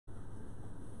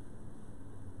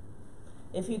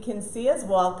If you can see us,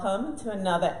 welcome to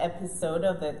another episode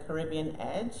of the Caribbean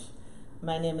Edge.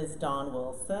 My name is Dawn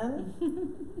Wilson.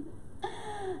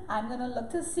 I'm going to look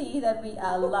to see that we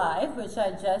are live, which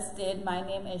I just did. My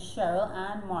name is Cheryl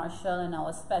Ann Marshall, and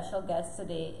our special guest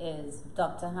today is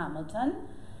Dr. Hamilton.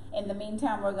 In the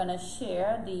meantime, we're going to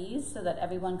share these so that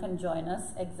everyone can join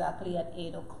us exactly at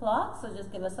 8 o'clock. So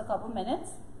just give us a couple minutes,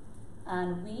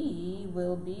 and we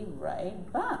will be right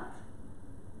back.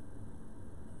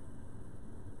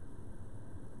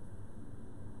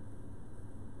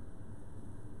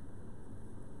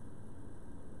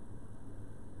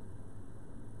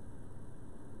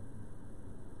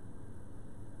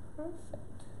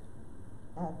 Perfect.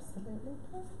 Absolutely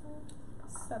perfect.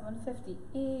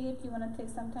 7:58. You want to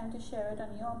take some time to share it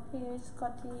on your page,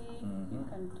 Scotty? You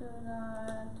can do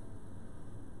that.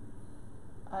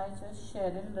 I just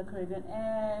shared it in the Caribbean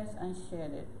Edge and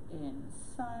shared it in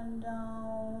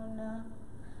Sundown.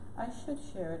 I should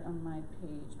share it on my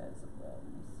page as well.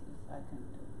 Let me see if I can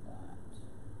do that.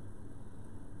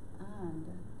 And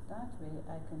that way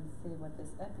I can say what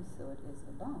this episode is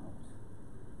about.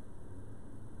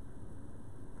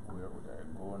 Where would I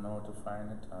go now to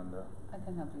find it? And I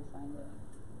can help you find it.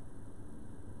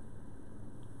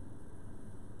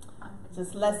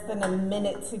 Just less than a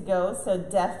minute to go, so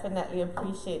definitely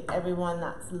appreciate everyone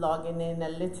that's logging in a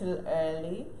little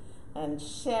early and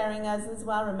sharing us as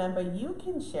well. Remember, you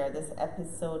can share this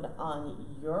episode on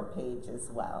your page as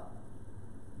well.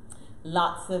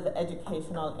 Lots of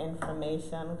educational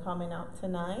information coming up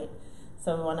tonight,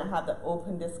 so we want to have the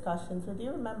open discussions with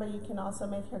you. Remember, you can also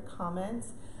make your comments.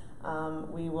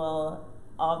 We will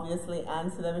obviously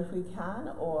answer them if we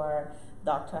can, or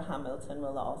Dr. Hamilton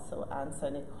will also answer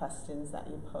any questions that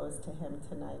you pose to him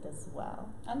tonight as well.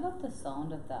 I love the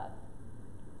sound of that.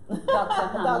 Dr.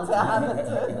 Hamilton. Dr.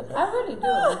 Hamilton. I really do.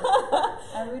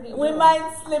 I really do. We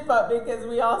might slip up because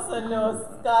we also know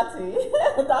Scotty,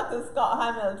 Dr.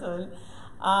 Scott Hamilton,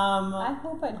 I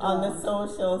hope I do. on the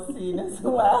social scene as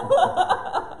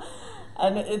well.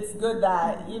 And it's good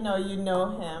that you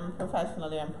know him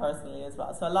professionally and personally as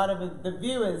well. So a lot of the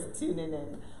viewers tuning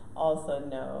in also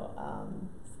know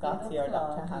Scotty or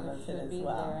Dr. Hamilton as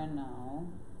well. There now.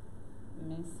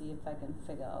 Let me see if I can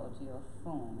figure out your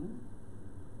phone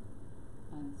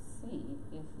and see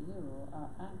if you are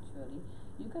actually.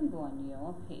 You can go on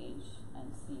your page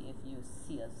and see if you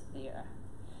see us there.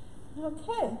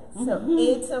 Okay, so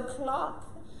 8 o'clock.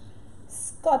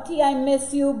 Scotty, I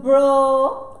miss you,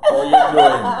 bro. how you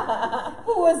doing?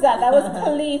 Who was that? That was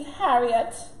Khalif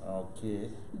Harriet. Okay.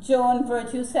 Joan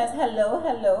Virtue says hello,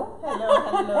 hello.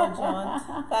 Hello,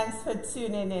 John. Thanks for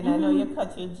tuning in. I know you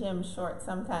cut your gym short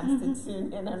sometimes to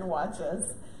tune in and watch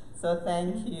us. So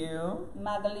thank you.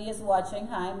 Magali is watching.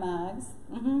 Hi, Mags.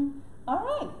 All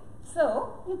right.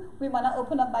 So we want to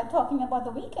open up by talking about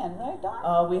the weekend, right, Dawn?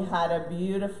 Oh, we had a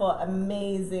beautiful,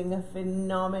 amazing,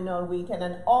 phenomenal weekend,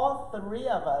 and all three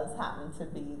of us happened to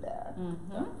be there.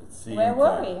 Where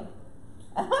were we?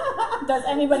 Does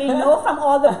anybody know from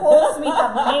all the posts we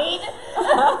have made,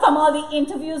 from all the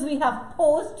interviews we have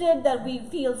posted that we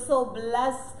feel so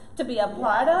blessed to be a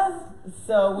part of?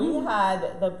 So we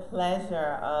had the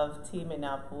pleasure of teaming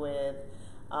up with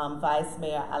Vice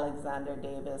Mayor Alexander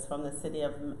Davis from the city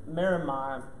of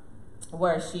Miramar,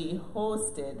 where she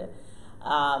hosted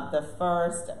the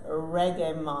first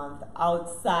reggae month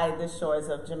outside the shores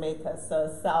of Jamaica. So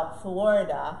South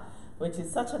Florida, which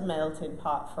is such a melting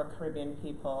pot for Caribbean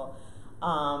people,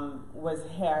 was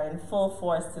here in full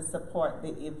force to support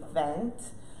the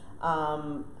event.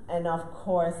 And of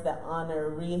course, the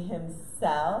honoree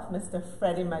himself, Mr.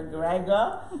 Freddie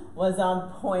McGregor, was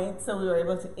on point, so we were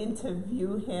able to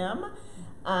interview him.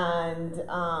 And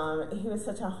he was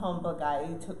such a humble guy.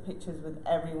 He took pictures with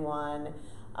everyone,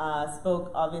 spoke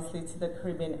obviously to the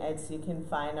Caribbean Edge, so you can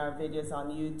find our videos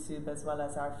on YouTube as well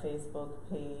as our Facebook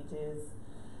pages.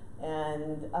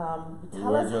 And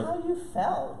tell us how you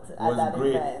felt at that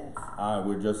event.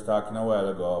 We were just talking a while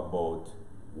ago about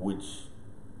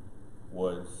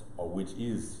which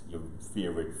is your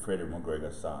favorite Freddie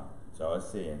McGregor song. So I was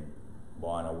saying,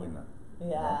 Born a Winner. Yeah.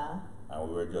 You know? And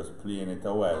we were just playing it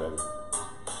a while ago.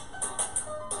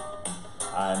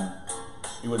 And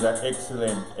it was an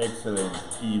excellent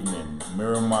evening.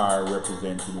 Miramar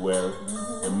represented well.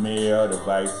 The mayor, the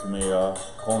vice mayor,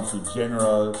 council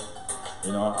general,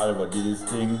 Oliver did his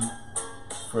thing.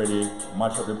 Freddie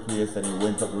mashed up the place and he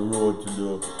went up the road to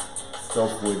do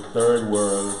stuff with Third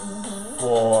World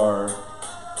for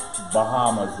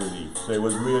Bahamas relief. So it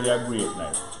was really a great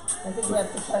night. I think we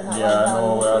have to turn that Yeah, I one know.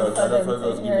 down Well, for that's them what I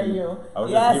was to hear giving. you. I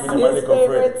was Yes, just giving them a his little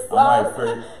favorite favorite song.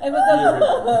 It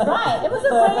was right. It was a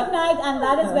great night, and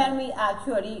that is when we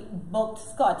actually booked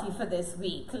Scotty for this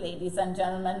week, ladies and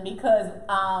gentlemen, because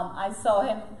I saw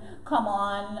him come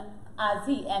on as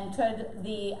he entered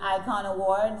the Icon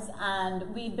Awards,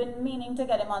 and we've been meaning to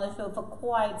get him on the show for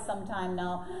quite some time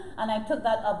now, and I took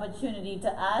that opportunity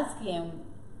to ask him,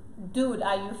 dude,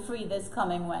 are you free this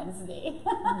coming Wednesday?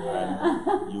 Yeah.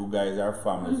 And you guys are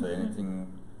family, so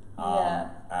anything. Yeah.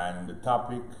 And the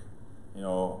topic, you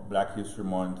know, Black History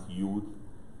Month, youth,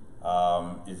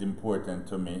 is important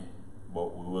to me,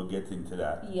 but we will get into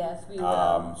that. Yes, we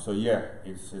will. So yeah,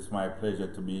 it's my pleasure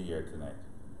to be here tonight.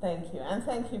 Thank you, and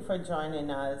thank you for joining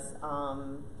us.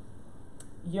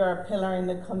 You're a pillar in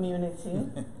the community.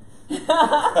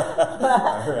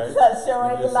 Alright. So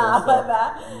showing Yes, love yes, at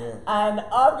that. yeah. And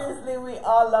obviously we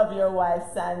all love your wife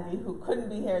Sandy, who couldn't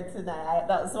be here tonight.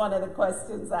 That was one of the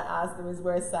questions I asked him, is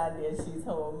where's Sandy, and she's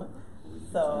home.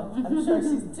 So I'm sure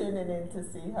she's tuning in to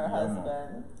see her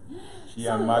husband. She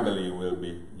and Magali will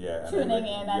be, yeah. Tuning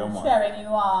in and man. cheering you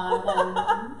on.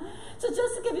 And so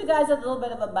just to give you guys a little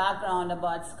bit of a background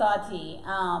about Scotty,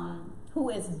 who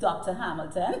is Dr.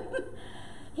 Hamilton.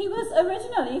 He was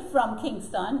originally from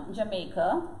Kingston,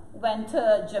 Jamaica, went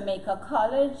to Jamaica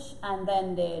College, and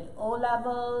then did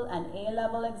O-level and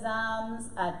A-level exams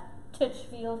at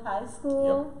Titchfield High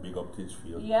School. Yep, big up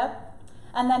Titchfield. Yep.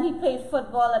 And then he played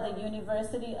football at the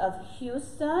University of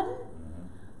Houston.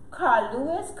 Carl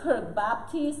Lewis, Kirk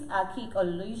Baptiste, Akik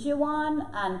Olujuwon,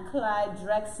 and Clyde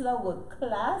Drexler were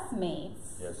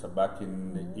classmates. Yeah, so back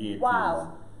in the 80s,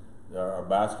 Wow. our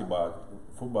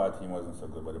football team wasn't so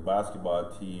good, but the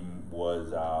basketball team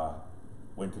was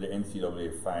went to the NCAA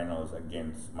finals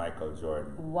against Michael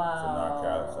Jordan. Wow. So North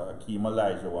Carolina. So Akeem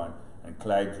Olajuwon and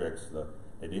Clyde Drexler,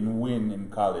 they didn't win in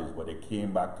college, but they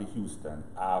came back to Houston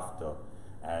after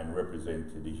and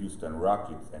represented the Houston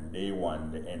Rockets, and they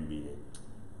won the NBA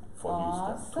for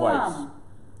Houston twice.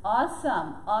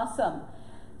 Awesome.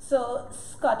 So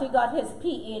Scotty got his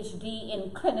PhD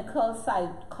in clinical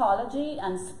psychology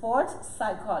and sports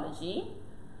psychology.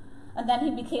 And then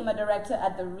he became a director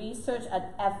at the research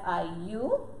at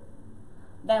FIU.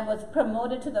 Then was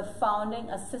promoted to the founding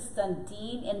assistant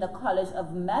dean in the College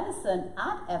of Medicine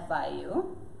at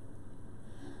FIU.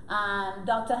 And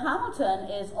Dr. Hamilton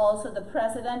is also the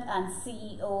president and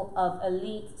CEO of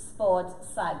Elite Sports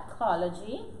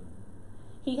Psychology.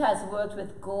 He has worked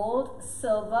with gold,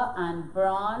 silver, and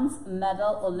bronze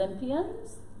medal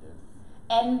Olympians,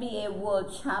 NBA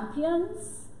world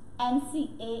champions,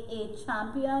 NCAA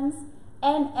champions,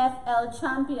 NFL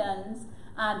champions,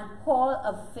 and Hall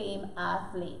of Fame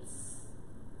athletes.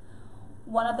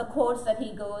 One of the quotes that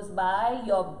he goes by,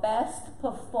 your best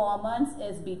performance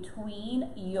is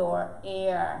between your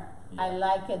ear. I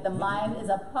like it. The mind is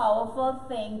a powerful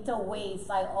thing to waste,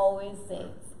 I always say.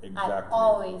 Exactly. I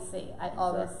always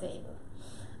say.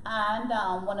 And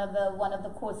one of the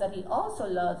quotes that he also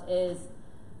loves is,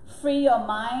 free your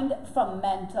mind from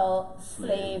mental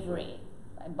slavery,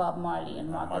 by Bob Marley and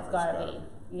Marcus Garvey.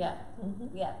 Yeah.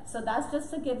 Yeah. So that's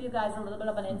just to give you guys a little bit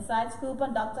of an inside scoop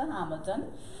on Dr.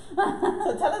 Hamilton.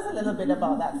 So tell us a little bit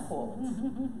about that quote.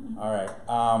 All right.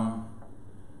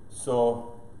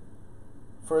 So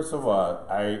first of all,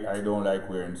 I don't like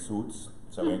wearing suits.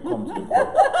 So when it comes to the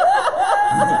quote,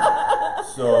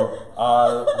 so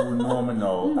who know me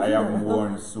now, I haven't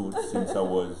worn suits since I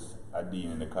was a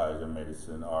dean in the College of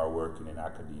Medicine or working in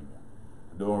academia.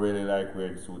 I don't really like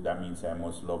wearing suit. That means I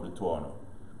must love the tone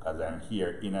because I'm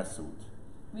here in a suit.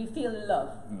 We feel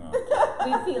love.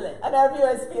 We feel it. And our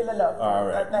viewers feel the love. All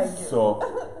right. Thank you. So,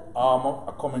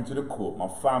 I come into the court. My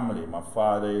family, my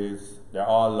father they're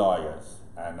all lawyers.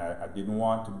 And I didn't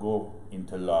want to go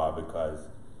into law because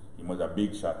he was a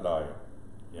big shot lawyer.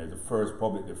 He was the first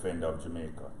public defender of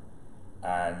Jamaica.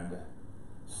 And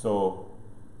so,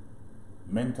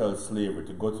 mental slavery,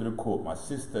 to go to the court, my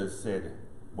sisters said,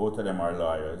 both of them are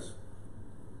lawyers.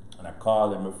 And I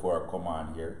called them before I come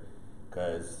on here,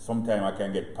 because sometimes I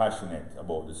can get passionate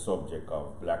about the subject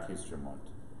of Black History Month,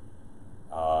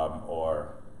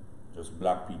 or just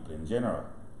black people in general.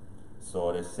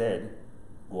 So they said,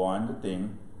 go on the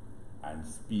thing and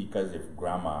speak as if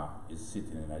grandma is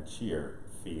sitting in a chair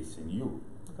facing you.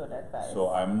 Good advice. So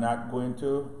I'm not going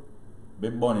to be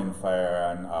burning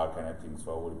fire and all kind of things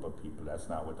for a whole heap of people. That's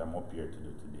not what I'm up here to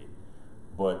do today.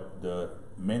 But the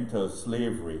mental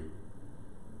slavery,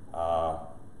 I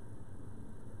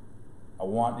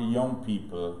want the young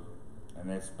people,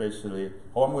 and especially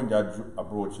how I'm going to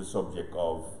approach the subject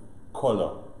of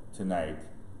color tonight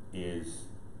is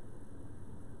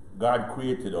God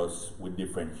created us with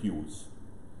different hues.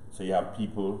 So you have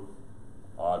people,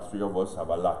 all three of us have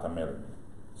a lot of melanin.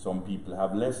 Some people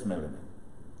have less melanin.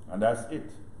 And that's it.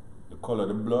 The color of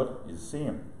the blood is the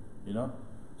same, you know.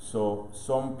 So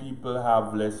some people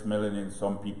have less melanin,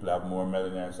 some people have more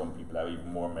melanin, and some people have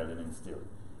even more melanin still.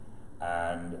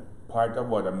 And part of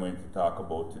what I'm going to talk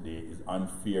about today is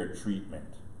unfair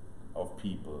treatment of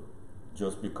people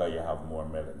just because you have more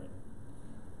melanin.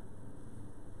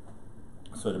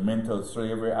 So the mental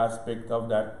slavery aspect of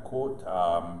that quote,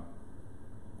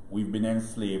 we've been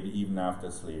enslaved even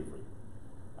after slavery.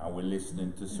 And we're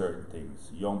listening to certain things.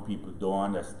 Young people don't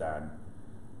understand,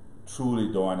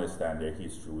 truly don't understand their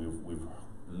history. We've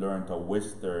learned a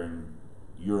Western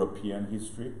European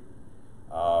history.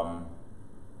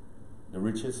 The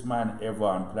richest man ever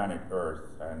on planet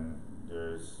Earth, and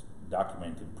there's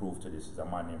documented proof to this, is a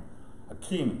man named, a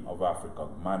king of Africa,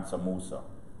 Mansa Musa.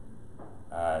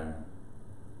 And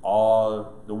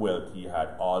all the wealth he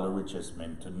had, all the richest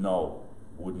men to know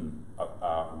wouldn't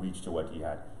reach to what he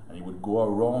had. And he would go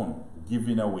around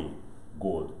giving away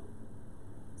gold.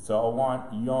 So I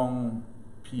want young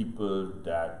people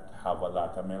that have a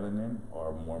lot of melanin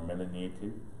or more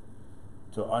melanated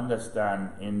to understand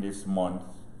in this month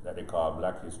that they call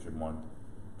Black History Month,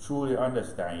 truly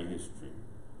understand your history.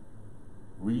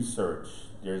 Research.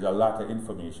 There's a lot of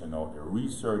information out there.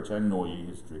 Research and know your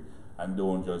history, and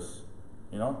don't just,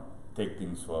 you know, take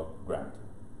things for granted.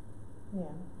 Yeah.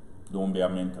 Don't be a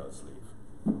mental slave.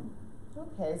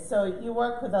 Okay, so you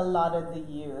work with a lot of the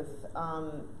youth.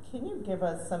 Can you give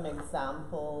us some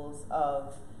examples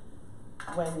of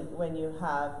when you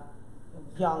have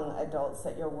young adults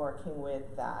that you're working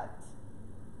with that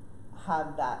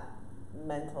have that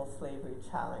mental slavery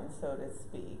challenge, so to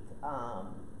speak?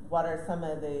 What are some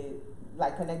of the,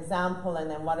 like an example, and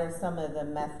then what are some of the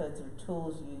methods or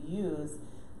tools you use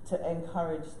to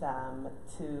encourage them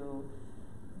to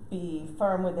be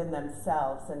firm within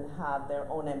themselves and have their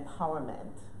own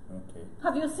empowerment? Okay.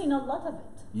 Have you seen a lot of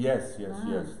it? Yes.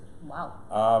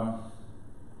 Wow.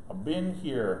 I've been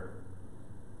here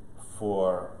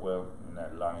for, well,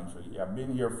 not long intro. I've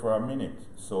been here for a minute.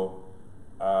 So,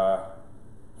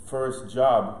 first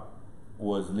job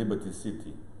was Liberty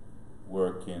City,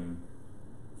 working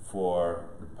for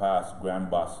the past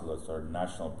Grand Bacillus, or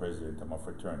national president of my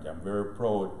fraternity. I'm very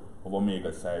proud of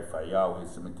Omega Psi Phi. You always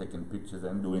see me taking pictures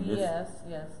and doing this.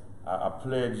 Yes. I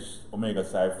pledged Omega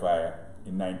Psi Phi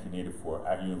in 1984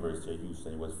 at University of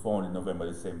Houston. It was founded November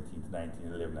the 17th,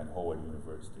 1911 at Howard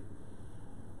University.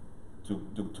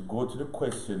 To go to the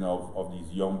question of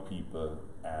these young people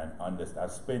and understand,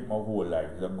 I spent my whole life,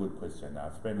 it's a good question, I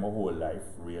spent my whole life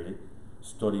really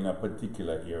studying a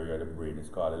particular area of the brain. It's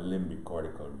called the limbic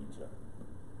cortical region.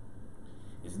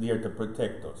 It's there to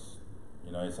protect us.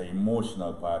 You know, it's an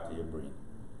emotional part of your brain.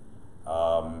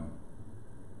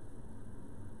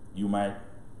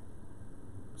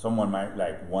 Someone might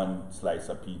like one slice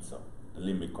of pizza, the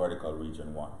limbic cortical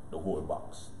region one, the whole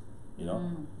box, you know.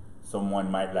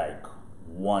 Someone might like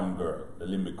one girl, the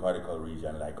limbic cortical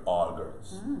region, like all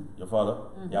girls. You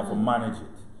follow? You have to manage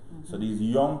it. So these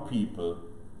young people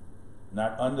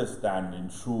not understanding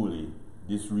truly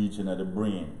this region of the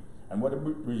brain. And what the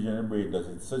region of the brain does,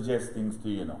 it suggests things to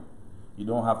you, you know. You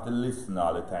don't have to listen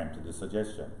all the time to the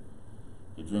suggestion.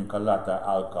 You drink a lot of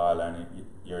alcohol and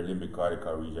your limbic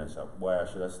cortical region says, boy, I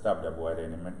should have stabbed that boy there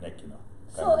in the neck, you know.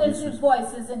 So it's the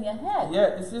voices in your head.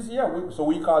 Yeah, it's just, so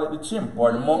we call it the chimp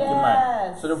or the monkey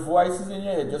mind. So the voices in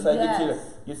your head, just like the children.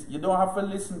 You don't have to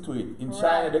listen to it. In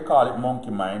China, they call it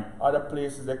monkey mind. Other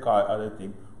places, they call it other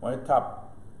things. When you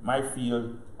tap my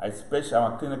field, I'm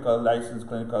a licensed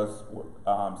clinical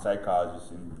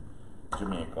psychologist in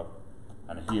Jamaica.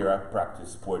 And here I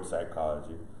practice sports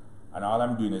psychology. And all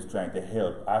I'm doing is trying to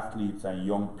help athletes and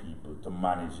young people to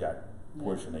manage that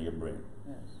portion of your brain.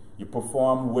 Yes. You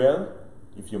perform well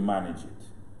if you manage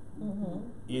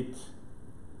it.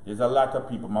 There's a lot of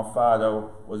people. My father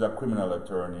was a criminal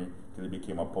attorney till he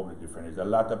became a public defender. There's a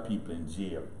lot of people in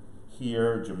jail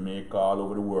here, Jamaica, all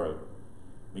over the world,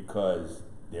 because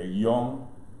they're young,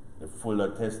 they're full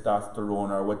of testosterone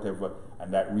or whatever,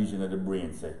 and that region of the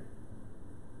brain said,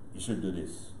 you should do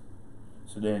this.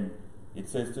 So then it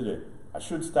says to them, I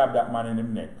should stab that man in the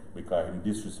neck because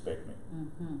he disrespect me.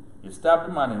 You stab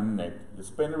the man in the neck, you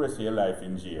spend the rest of your life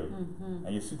in jail, and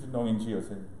you're sitting down in jail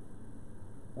saying,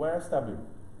 why I stab him?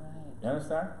 Right. You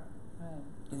understand? Right.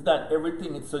 It's not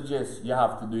everything it suggests you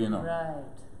have to do, you know. Right.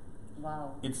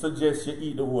 Wow. It suggests you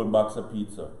eat the whole box of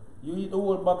pizza. You eat the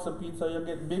whole box of pizza, you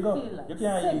get bigger. Like you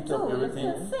can't eat up everything.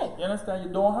 You feel sick. You understand?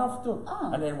 You don't have to.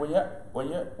 And then when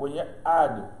you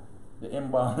add the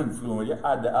embalming fluid, when you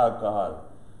add the alcohol,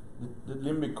 the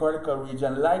limbic cortical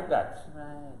region like that.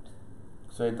 Right.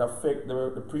 So it affects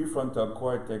the prefrontal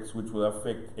cortex, which will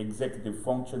affect executive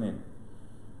functioning.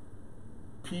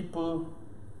 People,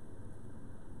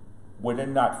 when they're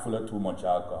not full of too much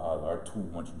alcohol or too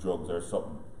much drugs or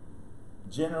something,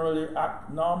 generally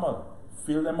act normal.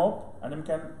 Fill them up and them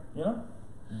can,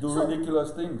 do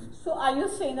ridiculous things. So are you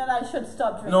saying that I should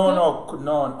stop drinking? No,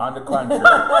 on the contrary.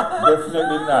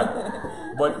 Definitely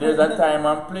not. But there's a time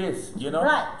and place,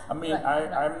 Right. I mean,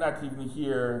 right. I'm not even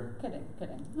here. Kidding.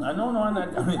 I'm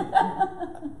not. I mean,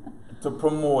 to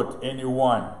promote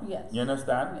anyone. Yes. You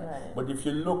understand? Yes. Right. But if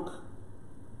you look,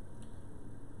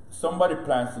 somebody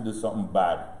plans to do something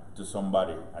bad to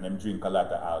somebody and them drink a lot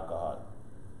of alcohol,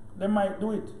 they might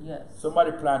do it. Yes.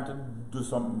 Somebody plans to do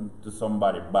something to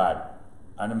somebody bad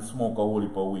and them smoke a whole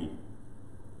heap of weed.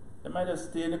 They might just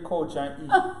stay on the couch and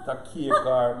eat a cake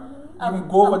or even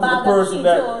go over to the person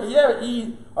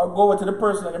eat or go over to the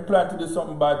person and they plan to do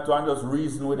something bad to and just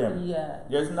reason with them. Yeah.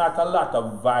 There's not a lot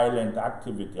of violent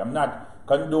activity. I'm not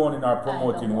condoning or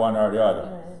promoting one or the other.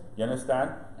 Right. You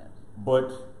understand? Yes.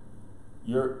 But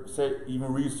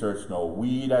even research now,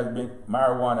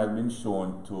 marijuana has been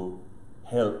shown to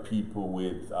help people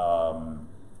with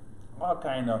all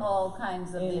kinds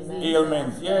of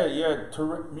ailments. Yeah.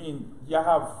 You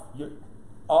have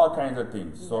all kinds of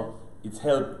things. Yes. So it's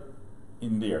help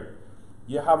in there.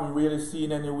 You haven't really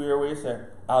seen anywhere where you say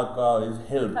alcohol is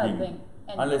helping.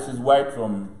 Unless it's white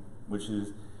rum, which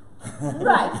is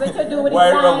right, but you do with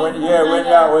white rum when you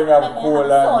have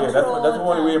cola. That's the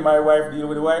only way my wife deal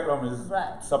with the white rum is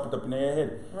sup it up in her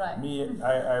head. Right. Me,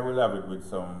 I will have it with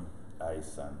some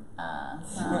ice and.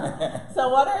 So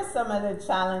what are some of the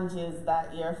challenges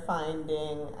that you're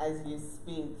finding as you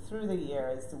speak through the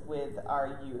years with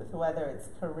our youth, whether it's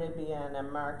Caribbean,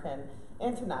 American,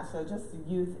 international, just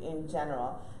youth in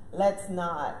general? Let's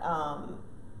not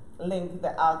link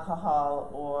the alcohol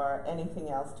or anything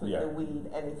else to the weed,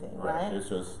 anything, right?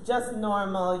 It's just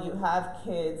normal. You have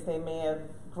kids, they may have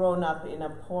grown up in a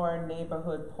poor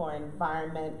neighborhood, poor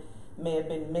environment, may have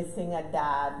been missing a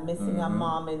dad, missing a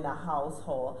mom in the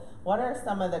household. What are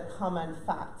some of the common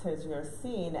factors you're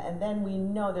seeing? And then we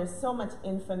know there's so much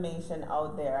information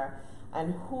out there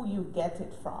and who you get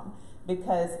it from.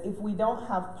 Because if we don't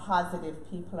have positive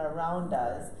people around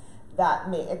us that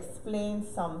may explain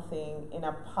something in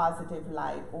a positive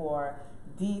light or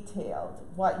detailed,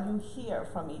 what you hear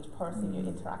from each person you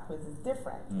interact with is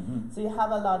different. So you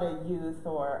have a lot of youth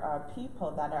or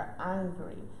people that are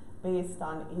angry based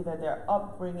on either their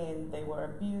upbringing, they were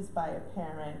abused by a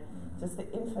parent, just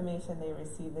the information they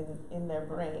received in their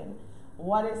brain.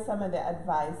 What is some of the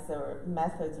advice or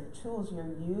methods or tools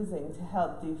you're using to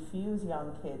help diffuse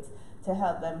young kids, to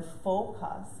help them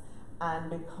focus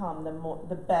and become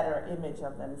the better image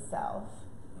of themselves?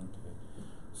 Okay.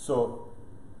 So,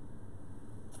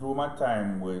 through my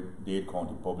time with Dade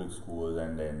County Public Schools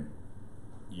and then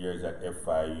years at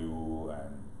FIU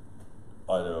and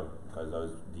other, because I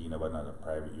was dean of another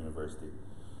private university,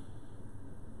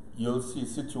 you'll see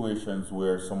situations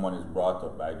where someone is brought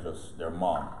up by just their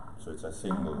mom. So it's a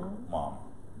single mom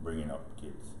bringing up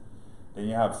kids. Then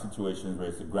you have situations where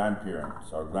it's the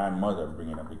grandparents or grandmother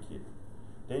bringing up the kid.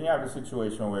 Then you have the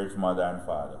situation where it's mother and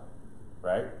father,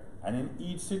 right? And in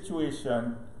each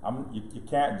situation, you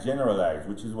can't generalize,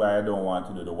 which is why I don't want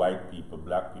to do the white people,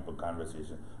 black people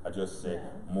conversation. I just say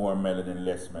more melanin,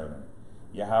 less melanin.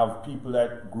 You have people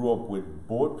that grew up with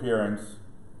both parents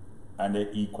and they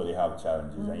equally have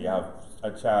challenges. And you have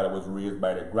a child that was raised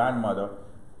by the grandmother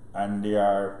and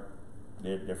they're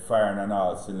firing on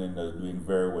all cylinders, doing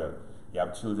very well. You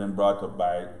have children brought up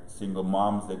by single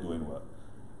moms, they're doing well.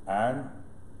 And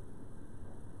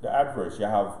the adverse, you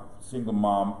have single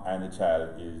mom and the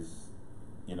child is,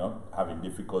 having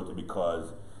difficulty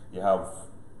because you have,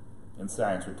 in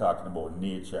science we're talking about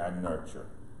nature and nurture.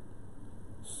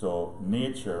 So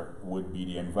nature would be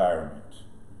the environment.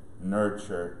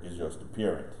 Nurture is just the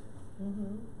parent.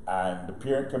 And the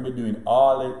parent can be doing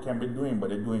all it can be doing, but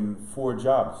they're doing 3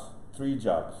 jobs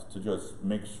to just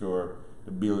make sure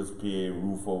the bills pay,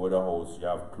 roof over the house, you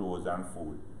have clothes and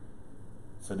food.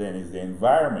 So then it's the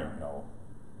environment now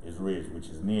is raised, which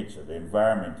is nature. The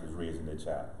environment is raising the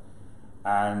child.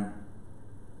 And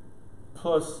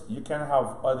plus you can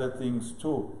have other things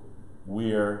too,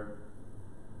 where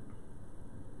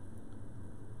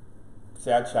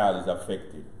say a child is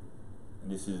affected,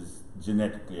 and this is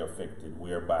genetically affected,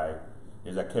 whereby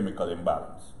there's a chemical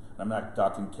imbalance. I'm not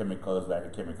talking chemicals like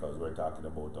the chemicals we were talking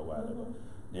about a while ago.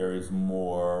 There is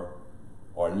more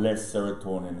or less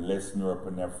serotonin, less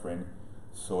norepinephrine,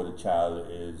 so the child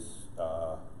is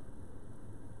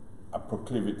a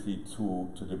proclivity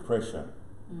to depression.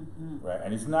 right?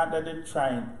 And it's not that they're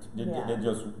trying,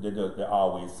 they're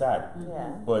always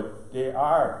sad, but they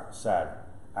are sad.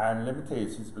 And let me tell you,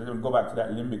 let me go back to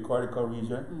that limbic cortical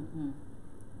region.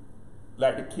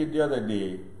 Like the kid the other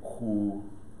day who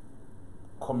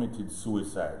committed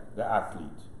suicide, the athlete,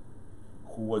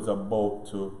 who was about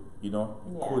to,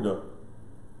 coulda,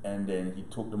 and then he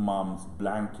took the mom's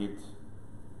blanket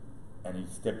and he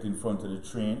stepped in front of the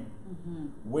train.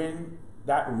 When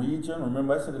that region,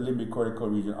 remember I said the limbic cortical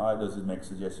region, all it does is make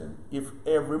suggestion. If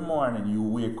every morning you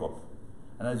wake up,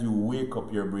 and as you wake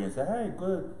up your brain say, hey,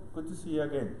 good to see you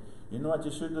again. You know what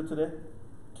you should do today?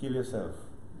 Kill yourself.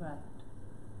 Right.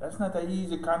 That's not an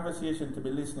easy conversation to be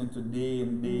listening to day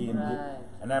and day and day.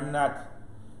 And I'm not,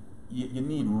 you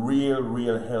need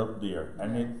real help there.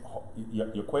 And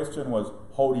your question was,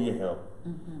 how do you help?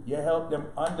 You help them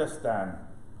understand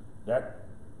that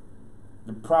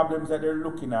the problems that they're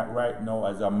looking at right now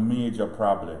as a major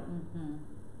problem,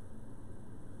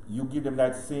 you give them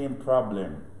that same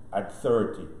problem at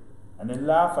 30 and then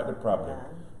laugh at the problem.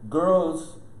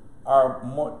 Girls are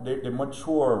they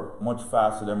mature much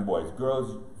faster than boys.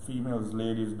 Girls, females,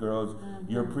 ladies, girls,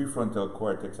 your prefrontal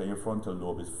cortex and your frontal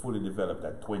lobe is fully developed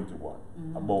at 21,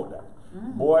 about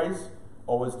that. Boys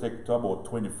always take to about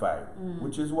 25,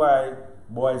 which is why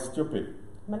boys stupid.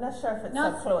 I'm not sure if it's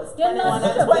so close. They're not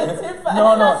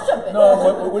stupid.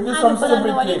 No, but we do some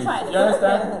stupid things. You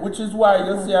understand? Which is why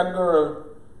you see a girl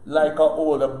like an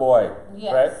older boy,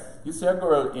 right? You see a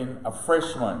girl in a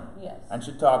freshman, and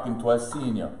she talking to a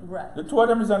senior. Right. The two of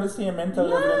them is on the same mental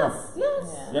level enough.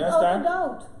 Yes. You understand?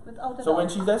 Without a doubt. So when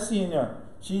she's a senior,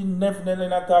 she definitely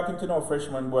not talking to no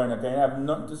freshman boy, and I can have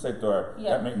nothing to say to her.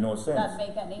 That make no sense. That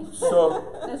make any sense.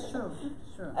 So that's true.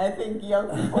 I think young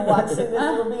people watching this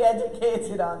will be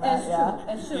educated on that.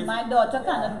 It's true. My daughter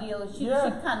cannot deal. She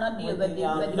cannot deal with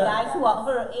guys who are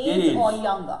her age or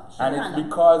younger. It's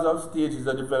because of stages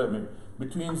of development.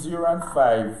 Between 0 and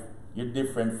 5, you're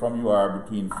different from you are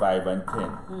between 5 and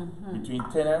 10. Between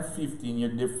 10 and 15, you're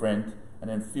different,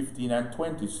 and then 15 and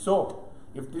 20. So,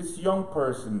 if this young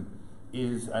person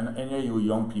is, and any of you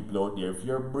young people out there, if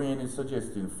your brain is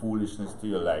suggesting foolishness to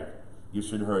you like, you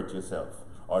should hurt yourself,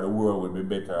 or the world will be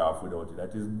better off without it,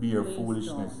 that is bare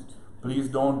foolishness. Please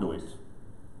don't do it.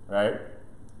 Right?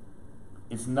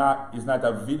 It's not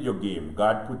a video game.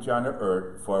 God put you on the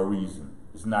earth for a reason.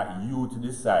 It's not you to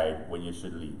decide when you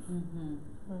should leave.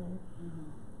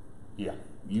 Yeah,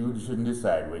 you shouldn't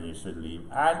decide when you should leave.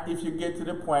 And if you get to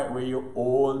the point where you're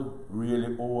old,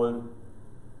 really old,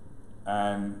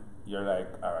 and you're like,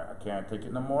 all right, I can't take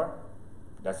it no more,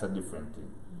 that's a different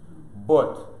thing.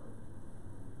 But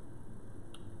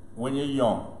when you're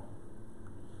young,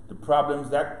 the problems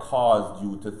that caused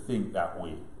you to think that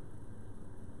way,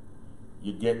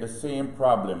 you get the same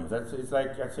problems. It's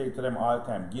like I say to them all the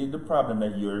time, give the problem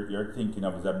that you're thinking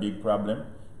of as a big problem,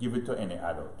 give it to any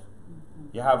adult.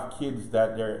 You have kids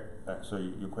that they're, so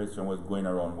your question was going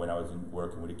around when I was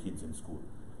working with the kids in school.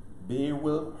 They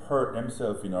will hurt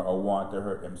themselves, or want to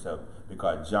hurt themselves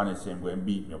because Johnny said, go and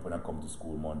beat me up when I come to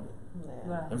school Monday.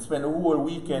 And spend the whole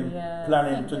weekend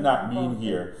planning to not be in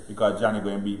here because Johnny go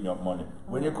and beat me up Monday.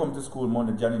 When you come to school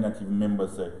Monday, Johnny not even remember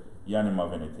say, you didn't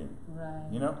have anything.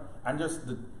 And just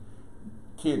the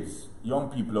kids, young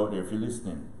people out there, if you're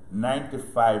listening,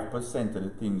 95% of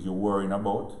the things you're worrying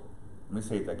about, let me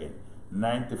say it again,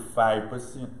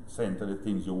 95% of the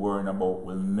things you're worrying about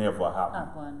will never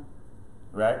happen.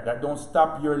 Right? That don't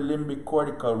stop your limbic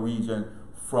cortical region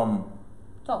from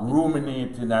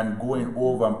ruminating and going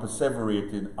over and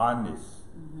perseverating on this.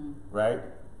 Right?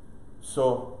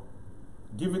 So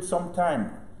give it some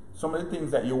time. Some of the things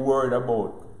that you're worried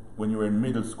about when you're in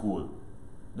middle school,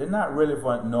 they're not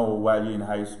relevant now while you're in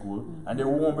high school, and they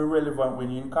won't be relevant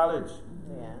when you're in college.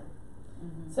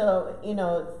 So,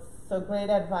 so great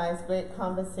advice, great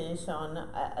conversation.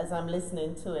 As I'm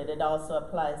listening to it, it also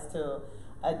applies to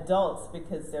adults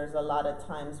because there's a lot of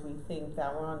times we think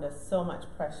that we're under so much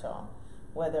pressure,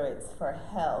 whether it's for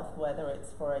health, whether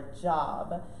it's for a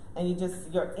job, and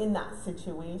you're in that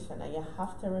situation, and you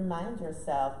have to remind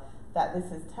yourself that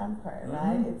this is temporary,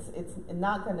 right? It's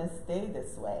not going to stay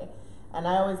this way. And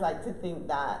I always like to think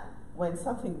that when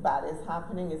something bad is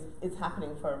happening, it's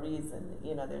happening for a reason.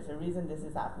 There's a reason this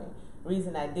is happening.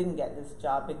 Reason I didn't get this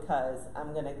job because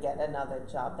I'm going to get another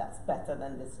job that's better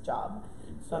than this job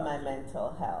for my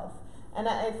mental health. And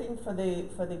I think for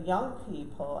the young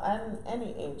people and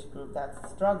any age group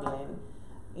that's struggling,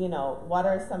 what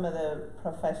are some of the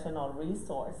professional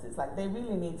resources? Like, they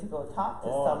really need to go talk to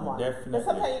someone. Definitely. But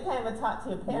sometimes you can't even talk to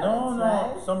your parents,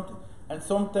 right? And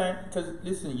sometimes, because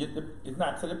listen, it's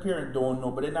not that the parent don't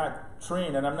know, but they're not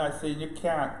trained. And I'm not saying you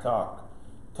can't talk.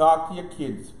 Talk to your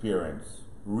kids' parents,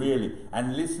 really,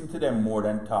 and listen to them more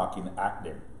than talking at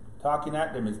them. Talking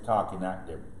at them is talking at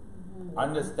them.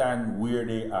 Understand where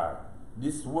they are.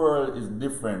 This world is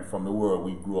different from the world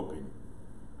we grew up in,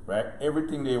 right?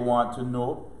 Everything they want to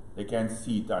know, they can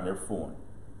see it on their phone.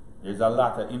 There's a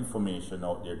lot of information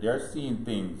out there. They're seeing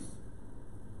things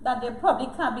that they probably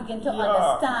can't begin to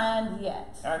understand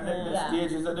yet. And the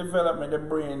stages of development, the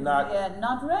brain not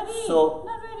ready. So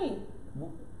not ready.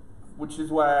 Which is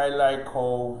why I like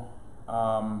how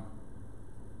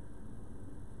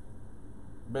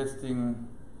best thing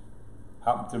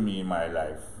happened to me in my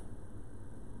life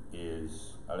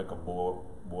is I like a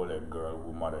bow-legged girl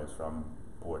whose mother is from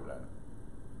Portland,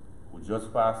 who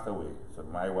just passed away. So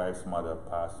my wife's mother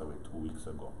passed away 2 weeks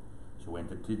ago. She went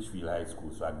to Titchfield High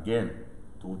School. So again,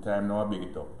 2 times now I big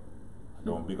it up. I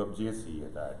don't big up JC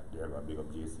yet. They're going to big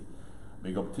up JC.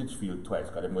 Big up Titchfield twice,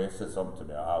 because they're going to say something to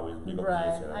me. I always big up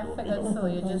JC. I figured so.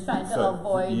 You're just trying to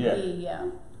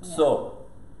avoid So,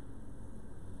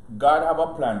 God have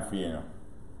a plan for you, you know.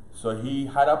 So he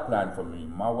had a plan for me.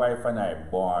 My wife and I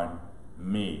born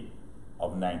May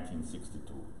of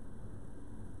 1962.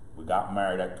 We got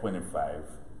married at 25.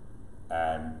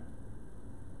 And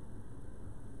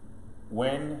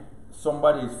when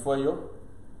somebody is for you,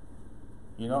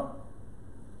 you know,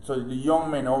 so the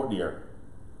young men out there,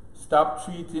 stop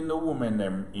treating the woman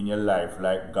them in your life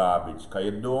like garbage, because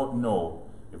you don't know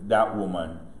if that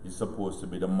woman is supposed to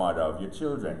be the mother of your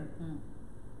children.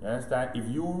 You understand? If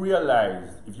you realize,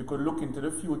 if you could look into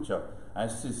the future and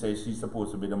she says she's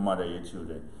supposed to be the mother of your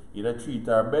children, you'd treat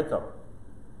her better.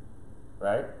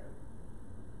 Right?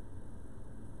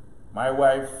 My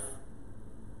wife,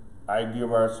 I give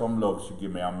her some love, she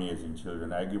give me amazing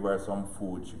children. I give her some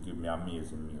food, she give me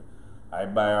amazing meal. I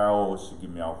buy her a house, she give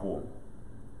me a home.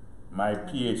 My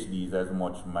PhD is as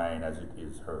much mine as it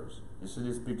is hers. You see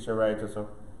this picture right here?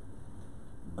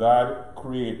 God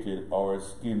created our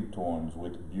skin tones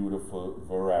with beautiful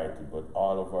variety, but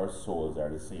all of our souls are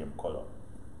the same color.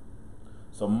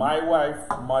 So my wife,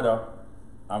 mother,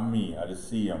 and me are the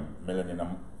same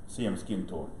melanin, same skin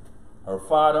tone. Her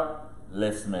father,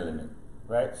 less melanin,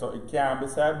 right? So it can't be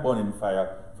said burning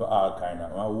fire for all kind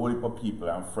of a whole heap of people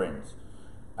and friends.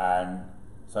 And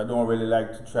so I don't really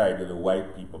like to try the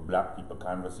white people, black people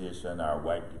conversation, or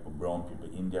white people, brown people,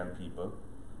 Indian people.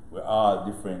 We're all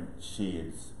different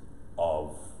shades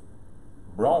of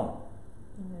brown.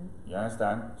 You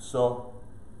understand? So,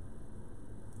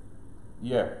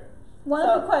 yeah. One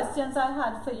of the questions I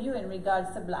had for you in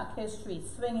regards to Black history,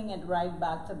 swinging it right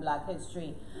back to Black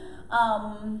history,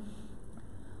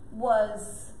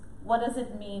 was what does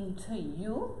it mean to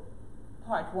you,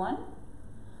 part one?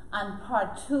 And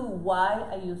part two, why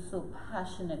are you so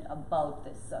passionate about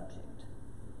this subject?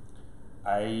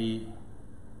 I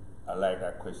like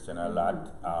that question a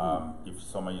lot. If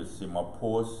some of you see my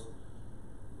post,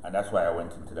 and that's why I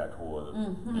went into that whole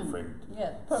different.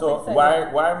 Yeah, so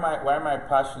why am I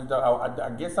passionate? I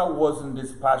guess I wasn't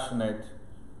this passionate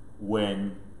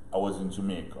when I was in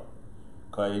Jamaica,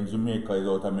 because in Jamaica is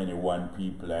out of many one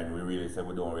people, and we really said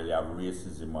we don't really have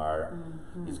racism or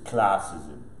it's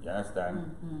classism. You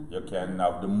understand? You can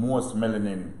have the most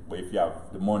melanin, but if you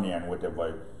have the money and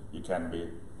whatever, you can be.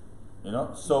 You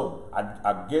know, so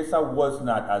I guess I was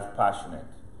not as passionate.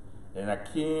 And I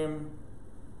came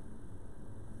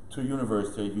to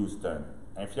University of Houston.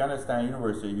 And if you understand,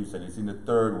 University of Houston is in the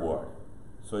 3rd ward.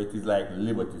 So it is like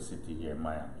Liberty City here in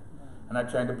Miami. And I'm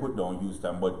trying to put down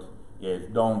Houston, but yeah,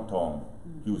 it's downtown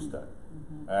Houston.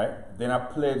 Right? Then I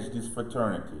pledged this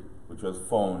fraternity, which was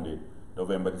founded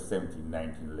November the 17th,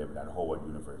 1911 at Howard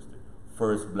University.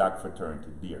 First black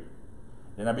fraternity there.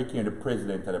 Then I became the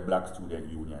president of the Black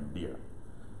Student Union there.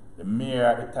 The mayor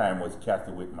at the time was Kathy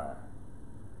Whitmire.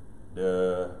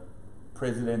 The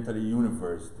president of the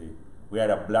university, we had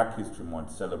a Black History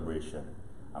Month celebration,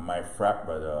 and my frat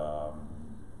brother,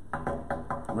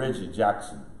 Reggie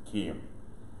Jackson, came.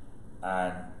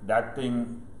 And that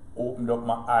thing opened up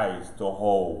my eyes to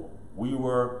how we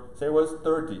were, say it was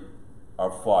 30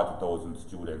 or 40,000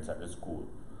 students at the school.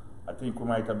 I think we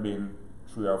might have been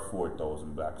 3,000 or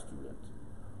 4,000 black students.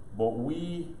 But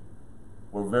we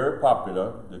were very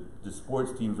popular, the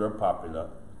sports teams were popular,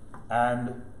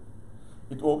 and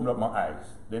it opened up my eyes.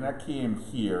 Then I came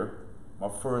here, my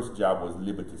first job was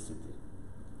Liberty City.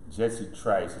 Jesse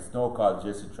Trice, it's now called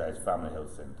Jesse Trice Family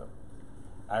Health Center.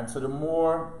 And so the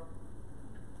more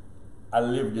I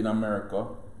lived in America,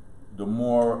 the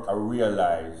more I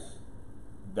realized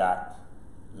that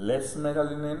less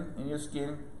melanin in your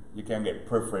skin, you can get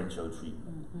preferential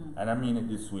treatment. And I mean it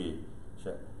this way.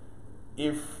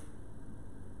 If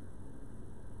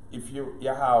you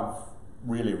have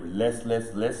really less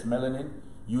melanin,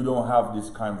 you don't have this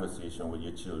conversation with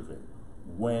your children.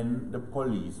 When the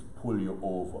police pull you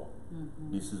over,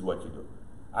 this is what you do.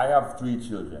 I have 3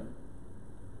 children.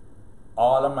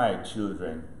 All of my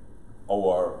children,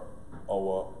 our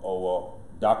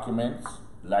documents,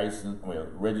 license, well,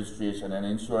 registration and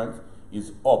insurance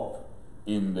is up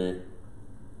in the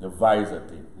visor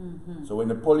thing. So when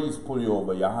the police pull you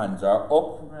over, your hands are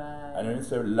up, and when you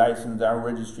say license and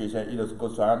registration, you just go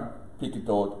and pick it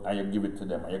out and you give it to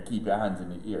them, and you keep your hands in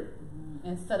the ear.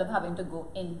 Instead of having to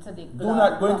go into the glove Do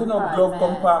not go into no glove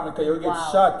compartment because you'll get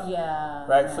shot. Yeah.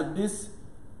 Right? Yeah. So this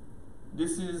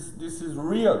is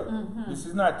real. This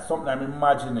is not something I'm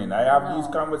imagining. I have these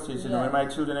conversations when my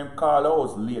children call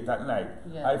out late at night.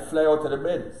 I fly out of the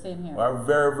bed. Same here. Or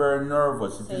very, very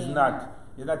nervous. It is not Here.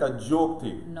 it's not a joke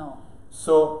thing. No.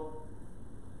 So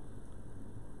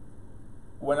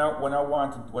what I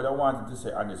wanted to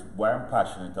say, and this why I'm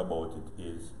passionate about it,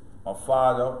 is my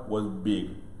father was big,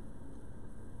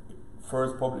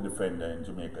 first public defender in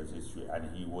Jamaica's history,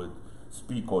 and he would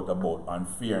speak out about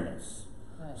unfairness.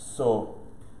 Right. So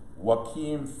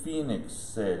Joaquin Phoenix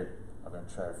said, I'm going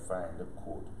to try to find the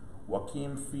quote.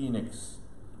 Joaquin Phoenix,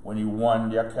 when he won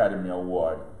the Academy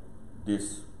Award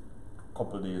this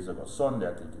couple of days ago, Sunday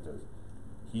I think it is,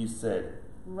 he said,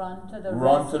 Run to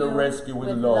the rescue with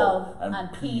love, and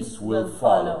peace will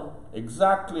follow.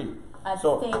 Exactly. It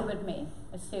stayed with me.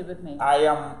 It stayed with me. I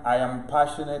am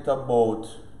passionate about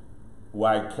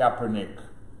why Kaepernick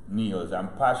kneels. I'm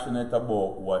passionate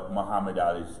about what Muhammad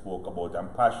Ali spoke about. I'm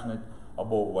passionate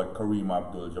about what Kareem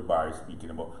Abdul-Jabbar is speaking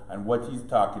about. And what he's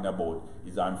talking about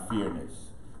is unfairness.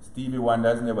 Stevie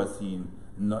Wonder's never seen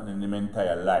nothing in his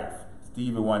entire life.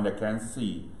 Stevie Wonder can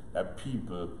see that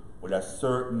people with a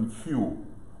certain hue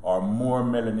or more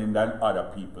melanin than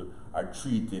other people are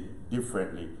treated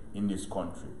differently in this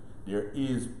country. There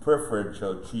is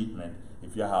preferential treatment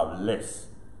if you have less.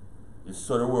 It's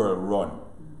so the world run,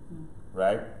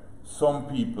 right? Some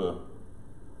people,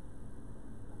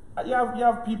 you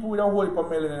have people with a whole heap of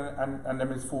melanin and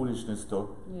them is foolishness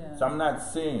too. Yeah. So I'm not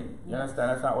saying, you understand,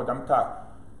 that's not what I'm talking.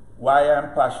 Why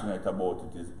I'm passionate about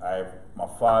it is I'm my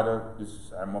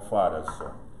father's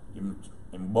son.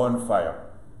 In bonfire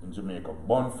in Jamaica.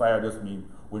 Bonfire just means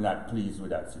we're not pleased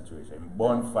with that situation.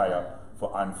 Bonfire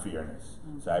for unfairness.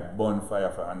 So I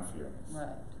bonfire for unfairness. Right.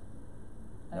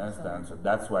 You understand? So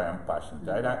that's why I'm passionate.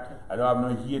 I don't have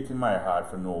no hate in my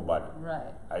heart for nobody.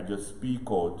 Right. I just speak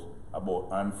out about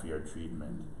unfair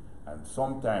treatment. And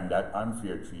sometimes that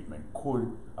unfair treatment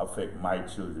could affect my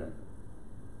children.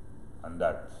 And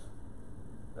that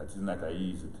is not an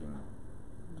easy thing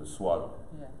to swallow.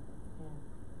 Yeah.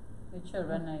 Your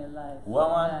children are your life.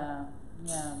 Well,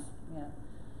 yeah.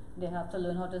 They have to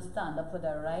learn how to stand up for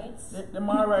their rights. They're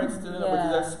my rights still,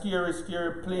 but it's a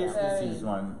scary place this is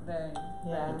one. Very.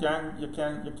 Yeah. You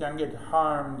can get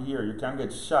harmed here. You can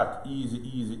get shot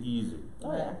easy.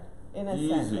 Oh yeah.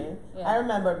 Innocently. Yeah. I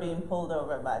remember being pulled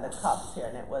over by the cops here,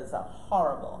 and it was a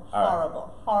horrible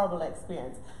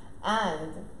experience.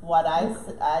 And what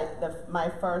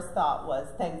my first thought was,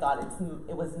 thank God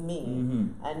it was me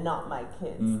and not my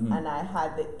kids. And I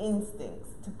had the instincts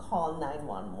to call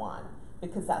 911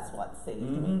 because that's what saved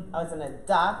me. I was on a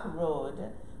dark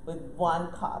road with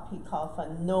one cop. He called for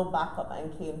no backup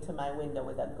and came to my window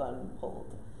with a gun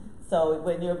pulled. So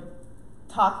when you're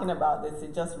talking about this,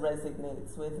 it just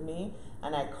resonates with me.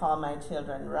 And I called my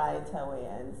children right away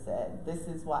and said, this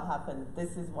is what happened,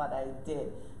 this is what I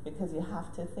did. Because you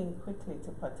have to think quickly to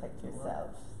protect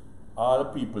yourself. All the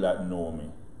people that know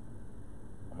me,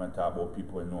 I'm going to talk about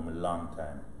people who know me a long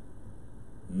time,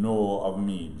 know of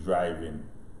me driving.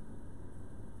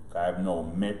 I've now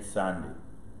met Sandy.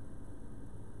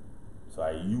 So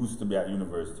I used to be at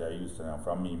university, and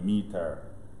from me meet her.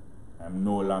 I'm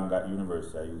no longer at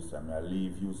university, I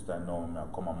leave Houston now,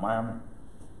 I come to Miami.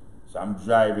 So I'm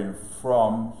driving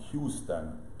from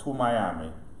Houston to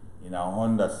Miami in a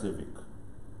Honda Civic.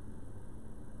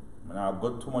 When I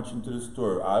got too much into the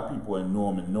story, all people who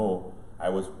know me know I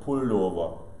was pulled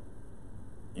over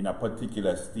in a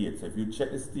particular state. So if you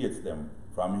check the states them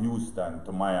from Houston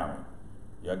to Miami,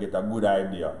 you get a good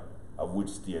idea of which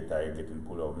state I getting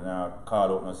pulled over. I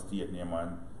call out no state name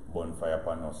and bonfire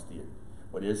upon no state.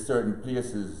 But there's certain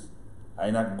places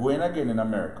I'm not going again in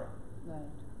America. Right.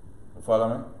 You follow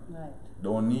me? Right.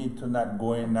 Don't need to not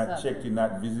going, not checking,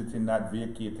 not visiting, not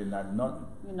vacating, not nothing.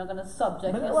 You're not going to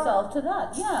subject yourself to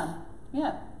that.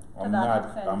 Yeah. I'm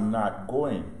not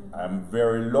going. I'm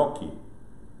very lucky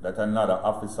that another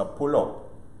officer pull up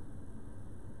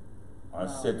and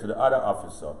said to the other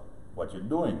officer, what you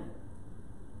doing?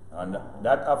 And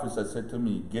that officer said to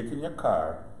me, get in your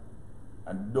car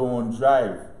and don't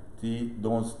drive.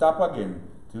 Don't stop again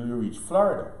till you reach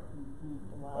Florida.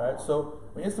 Wow. Right? So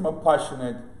when you say I'm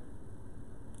passionate,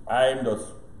 I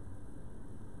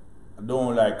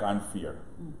don't like unfair.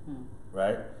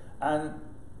 Right? And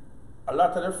a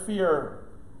lot of the fear,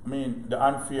 the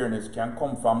unfairness can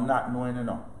come from not knowing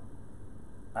enough.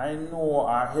 I know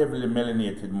a heavily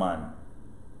melanated man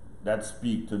that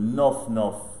speak to enough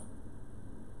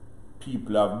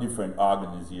people of different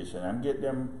organizations and get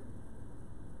them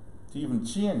to even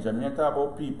change. I talk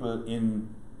about people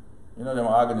in, them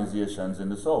organizations in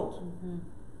the South.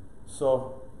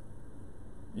 So,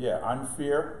 yeah,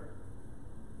 unfair,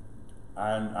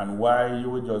 and why you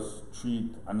would just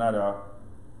treat another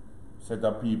set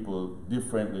of people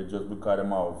differently just because they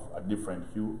have a different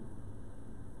hue.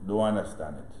 Don't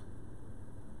understand it.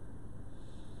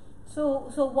 So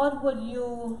what would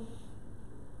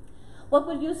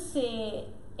you say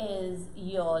is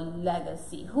your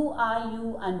legacy? Who are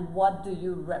you and what do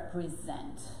you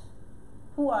represent?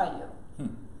 Who are you?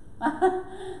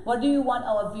 What do you want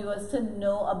our viewers to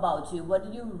know about you? What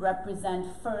do you represent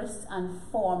first and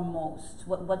foremost?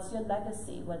 What's your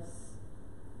legacy? All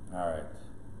right.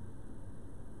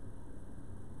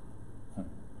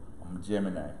 I'm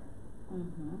Gemini.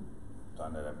 It's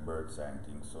under that bird sign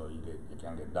thing, so you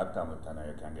can get Dr. Hamilton or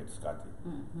you can get Scotty.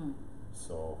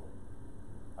 So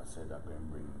I said I'm going to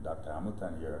bring Dr.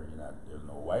 Hamilton here. There's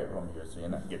no white rum here, so you're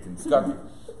not getting Scotty.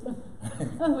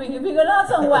 We're going to have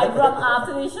some white rum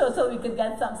after the show so we could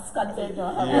get some Scotty.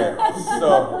 Yeah.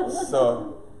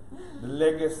 So the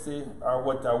legacy or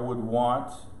what I would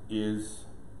want is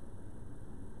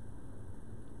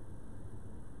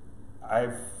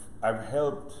I've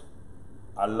helped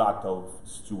a lot of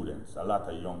students, a lot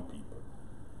of young people.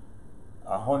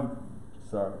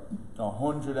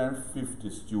 150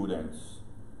 students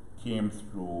came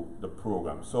through the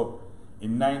program. So I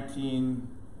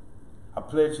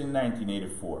pledged in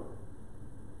 1984,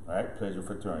 right? Pledge of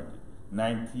fraternity.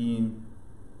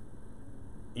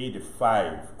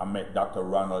 1985, I met Dr.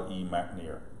 Ronald E.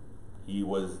 McNair. He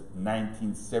was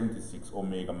 1976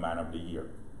 Omega Man of the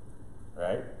Year,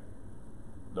 right?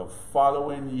 The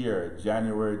following year,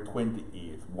 January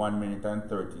 28th, 1 minute and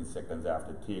 13 seconds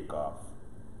after takeoff,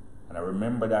 and I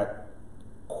remember that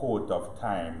quote of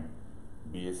time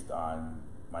based on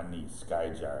my niece,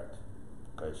 Sky Jarrett,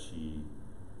 because she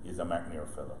is a McNair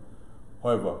Fellow.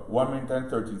 However, 1 minute and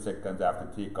 13 seconds after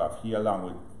takeoff, he along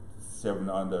with 7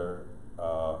 other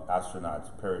astronauts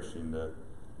perished in the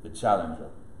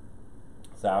Challenger.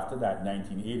 So after that,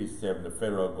 1987, the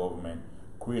federal government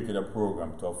created a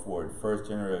program to afford first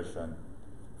generation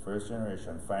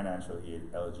financial aid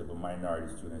eligible minority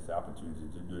students the opportunity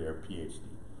to do their PhD.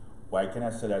 Why can I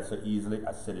say that so easily?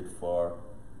 I said it for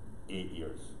 8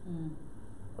 years,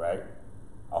 right?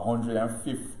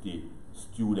 150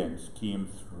 students came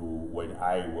through when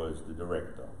I was the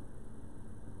director.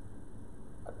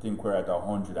 I think we're at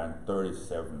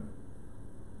 137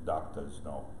 doctors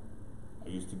now. I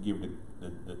used to give the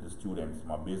students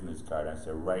my business card and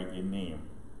say, write your name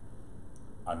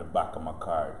on the back of my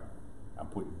card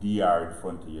and put DR in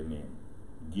front of your name.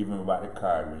 Give them back the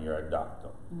card when you're a doctor.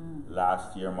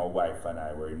 Last year, my wife and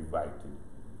I were invited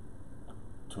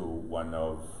to one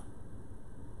of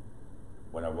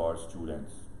our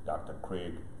students, Dr.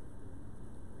 Craig.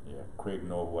 Yeah, Craig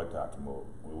knows what we're talking about.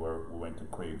 We went to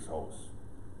Craig's house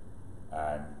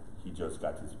and he just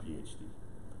got his PhD.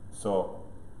 So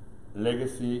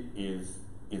legacy is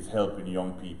helping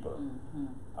young people.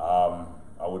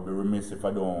 I would be remiss if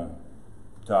I don't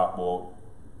talk about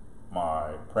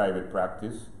my private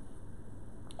practice.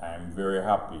 I'm very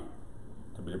happy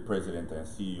to be the president and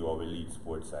CEO of Elite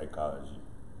Sports Psychology.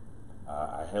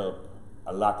 I help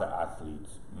a lot of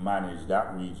athletes manage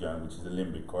that region, which is the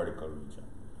limbic cortical region.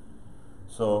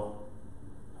 So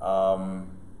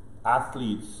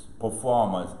athletes,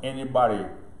 performers, anybody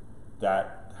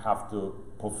that have to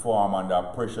perform under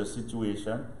a pressure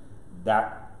situation,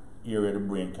 that area of the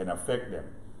brain can affect them.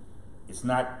 It's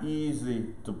not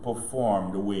easy to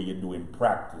perform the way you do in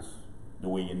practice, the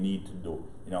way you need to do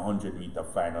in a 100-meter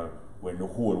final when the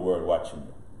whole world watching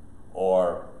you,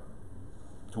 or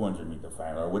 200-meter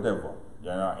final, or whatever,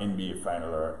 NBA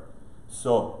final.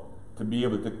 So to be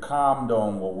able to calm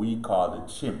down what we call the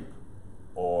chimp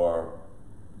or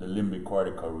the limbic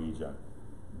cortical region,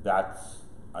 that's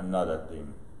another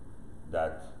thing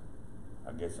that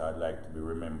I guess I'd like to be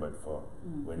remembered for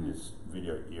when this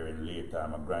video airing later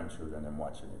and my grandchildren are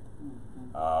watching it.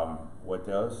 What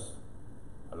else?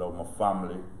 I love my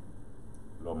family,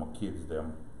 love my kids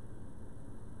them,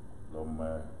 love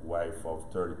my wife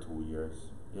of 32 years.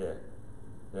 Yeah,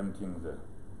 them things there.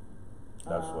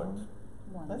 That's what.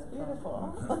 That's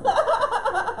beautiful.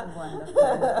 Wonderful.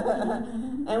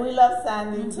 And we love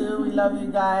Sandy too. We love you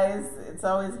guys. It's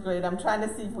always great. I'm trying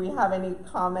to see if we have any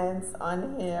comments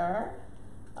on here.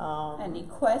 Any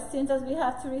questions as we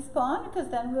have to respond? Because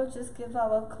then we'll just give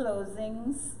our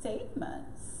closing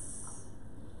statements.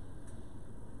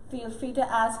 Feel free to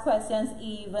ask questions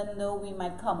even though we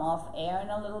might come off air in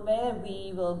a little bit.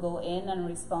 We will go in and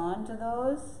respond to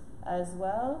those as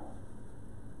well.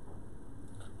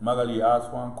 Magali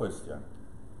asked one question.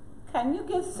 Can you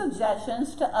give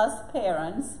suggestions to us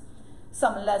parents,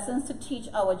 some lessons to teach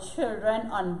our children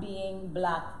on being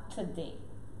black today?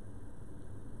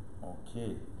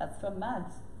 Okay. That's from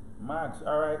Mags. Max,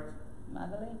 all right.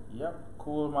 Magali? Yep,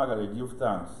 cool, Magali. Give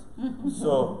thanks.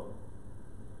 So,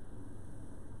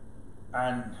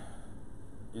 and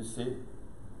you see,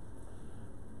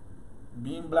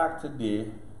 being black today,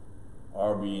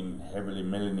 or being heavily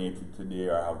melanated today,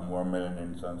 or have more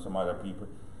melanin than some other people,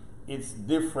 it's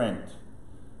different.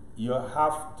 You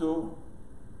have to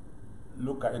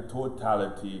look at the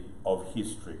totality of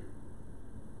history.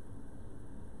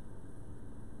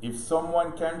 If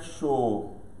someone can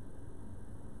show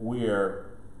where,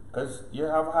 because you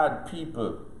have had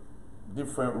people,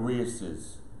 different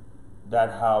races,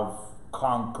 that have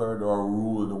conquered or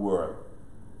ruled the world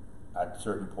at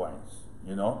certain points,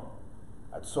 you know?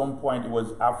 At some point it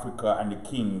was Africa and the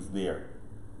kings there.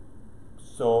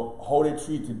 So how they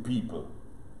treated people,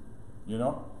 you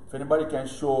know? If anybody can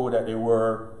show that they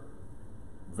were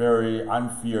very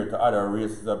unfair to other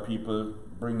races of people,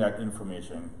 bring that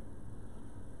information.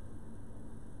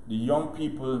 The young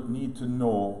people need to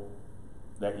know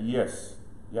that yes,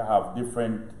 you have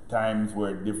different times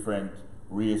where different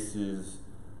races,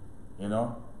 you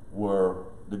know, were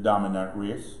the dominant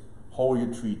race, how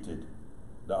you treated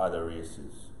the other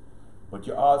races. But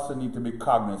you also need to be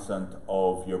cognizant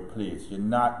of your place. You're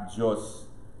not just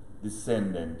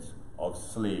descendants of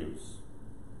slaves.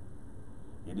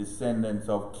 You're descendants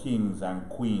of kings and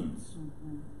queens.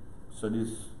 So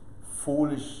this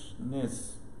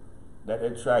foolishness that they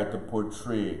try to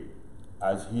portray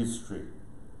as history,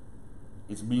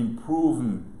 it's been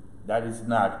proven that it's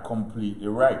not completely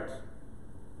right.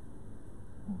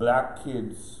 Black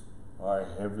kids or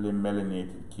heavily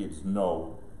melanated kids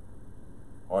now,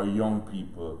 or young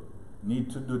people,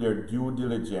 need to do their due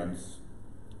diligence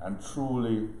and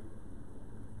truly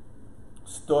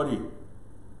study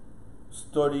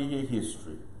your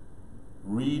history,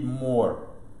 read more.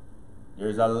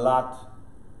 There's a lot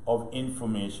of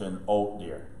information out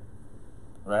there,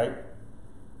 right?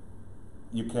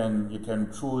 You can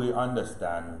truly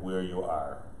understand where you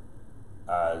are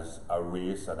as a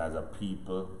race and as a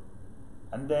people,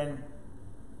 and then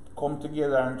come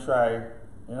together and try,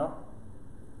 you know,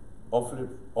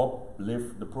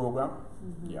 uplift the program.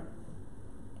 Yeah,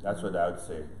 that's what I would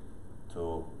say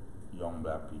to young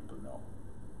black people now.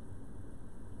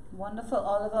 Wonderful.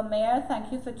 Oliver Mayer,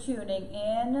 thank you for tuning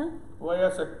in. Well,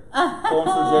 yes,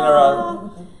 Consul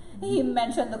General. He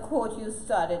mentioned the quote you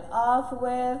started off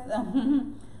with.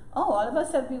 Oh, Oliver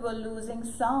said we were losing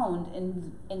sound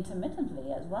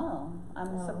intermittently as well.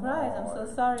 I'm surprised. I'm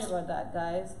so sorry about that,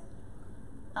 guys.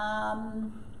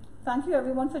 Thank you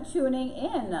everyone for tuning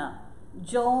in.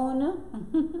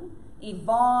 Joan,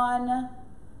 Yvonne,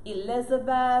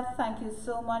 Elizabeth, thank you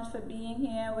so much for being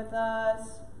here with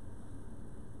us.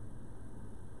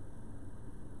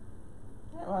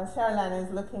 Well, Sherilyn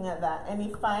is looking at that.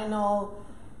 Any final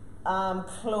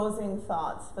closing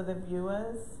thoughts for the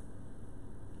viewers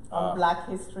on Black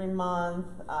History Month,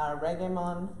 Reggae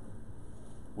Month?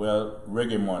 Well,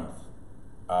 Reggae Month,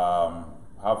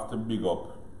 have to big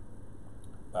up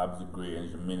Babs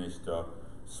Grange, Minister,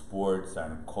 Sports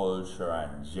and Culture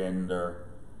and Gender.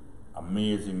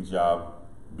 Amazing job.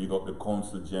 Big up the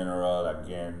Consul General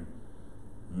again,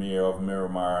 Mayor of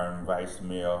Miramar and Vice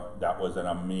Mayor. That was an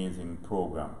amazing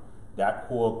program. That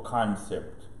whole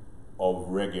concept of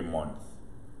Reggae Month,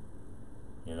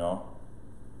 you know,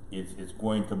 it's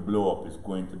going to blow up. It's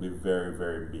going to be very,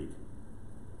 very big.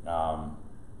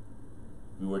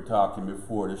 We were talking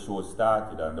before the show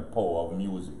started on the power of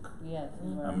music. Yes.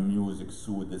 And music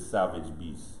soothed the savage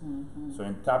beast. So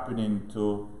in tapping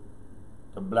into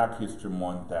the Black History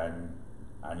Month and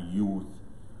youth,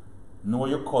 know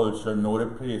your culture, know the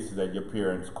places that your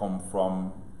parents come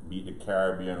from, be it the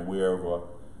Caribbean, wherever,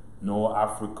 know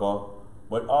Africa,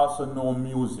 but also know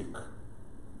music.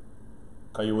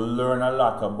 Because you will learn a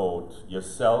lot about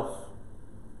yourself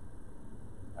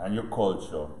and your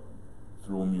culture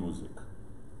through music.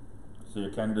 So you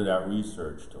can do that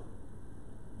research too.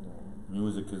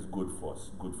 Music is good for us,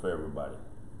 good for everybody.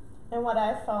 And what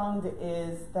I found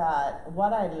is that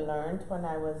what I learned when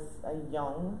I was a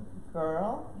young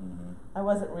girl, I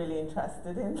wasn't really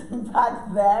interested in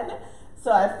back then.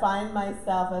 So I find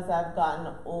myself as I've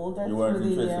gotten older You weren't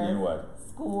through the interested years, in what?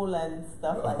 school and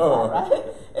stuff like Oh. that, right?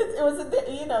 It was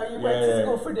you went to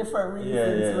school for different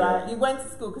reasons, right? Yeah. You went to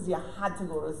school because you had to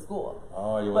go to school.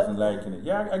 Oh, you wasn't liking it.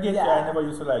 Yeah, I get you. I never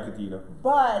used to like it either.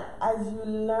 But as you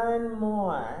learn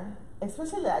more,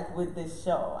 especially like with this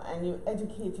show, and you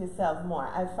educate yourself more,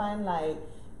 I find like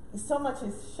so much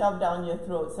is shoved down your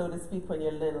throat, so to speak, when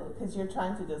you're little, because you're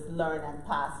trying to just learn and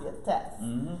pass your tests.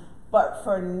 But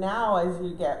for now, as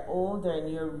you get older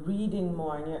and you're reading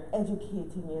more and you're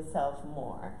educating yourself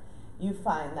more, you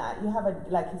find that you have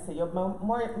like you say, you're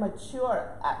more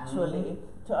mature actually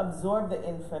to absorb the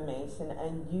information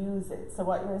and use it. So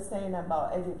what you're saying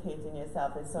about educating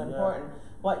yourself is so important.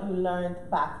 What you learned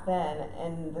back then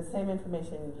and the same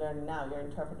information you learn now, you're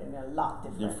interpreting it a lot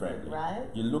differently, right?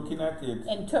 You're looking at it.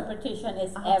 Interpretation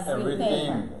is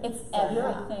everything. It's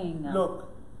everything. Look,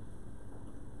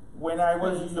 when I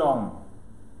was young,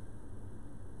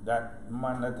 that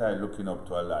man that I looking up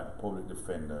to a lot, public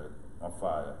defender, my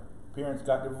father, parents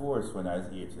got divorced when I was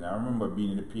 18. I remember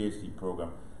being in the PhD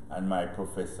program, and my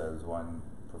professors, one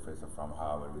professor from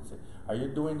Harvard would say, "Are you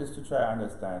doing this to try to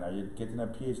understand? Are you getting a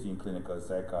PhD in clinical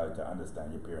psychology to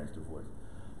understand your parents' divorce?"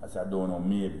 I said, "I don't know,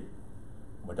 maybe."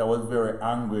 But I was very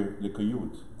angry little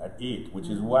youth at 8, which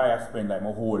is why I spent like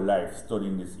my whole life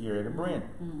studying this area of the brain.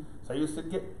 So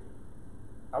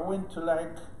I went to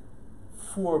like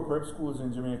 4 prep schools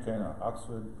in Jamaica,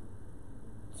 Oxford,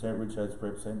 St. Richard's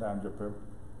Prep, St. Andrew Prep,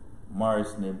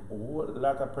 Morris Nib, a whole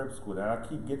lot of prep school, and I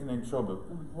keep getting in trouble.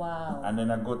 Wow. And then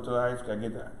I go to high school,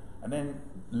 and then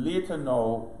later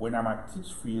now, when I'm at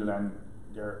Teachfield and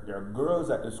there are girls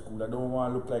at the school, I don't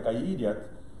want to look like an idiot,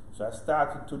 so I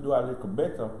started to do a little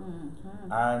better.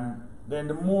 And then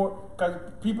the more, because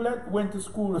people that went to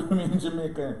school with me in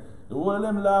Jamaica, the whole of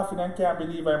them laughing and can't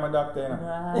believe I'm a doctor. You know?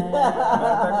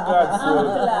 Right.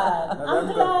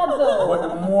 I'm glad though. But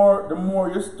the more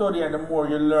you study and the more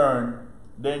you learn,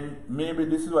 then maybe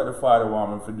this is what the Father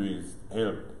wants me to do, is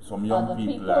help some young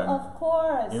people. And, of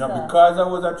course. Because I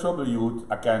was a trouble youth,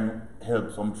 I can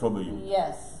help some trouble youth.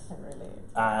 Yes. I can relate.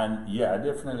 And I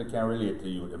definitely can relate to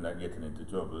you, them not getting into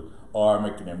trouble or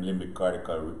making them limbic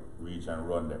cortical region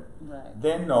run them. Right.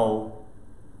 Then now,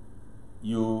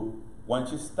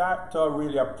 once you start to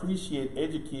really appreciate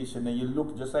education and you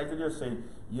look, just like you just said,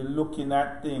 you're looking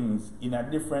at things in a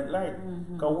different light.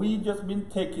 Because we just been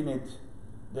taking it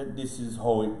that this is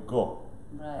how it go.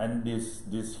 Right. And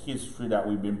this history that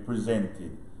we've been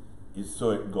presented is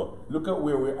so it go. Look at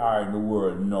where we are in the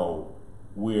world now,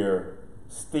 where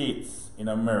states in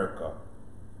America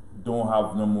don't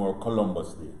have no more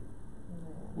Columbus Day.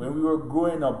 When we were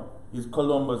growing up, is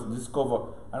Columbus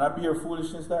discover, and I bear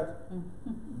foolishness that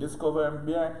discover and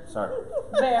bear, sorry.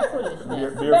 Bear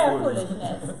foolishness. Bear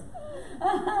foolishness.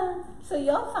 So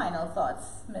your final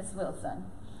thoughts, Miss Wilson?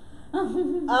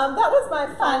 That was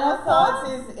my final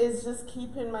thoughts, is just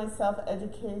keeping myself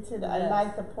educated. I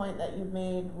like the point that you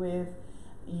made with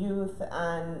youth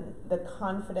and the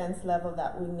confidence level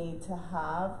that we need to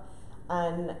have.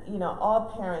 And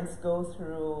all parents go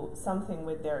through something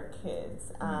with their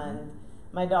kids, and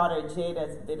my daughter Jade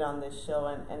has been on this show,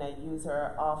 and I use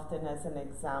her often as an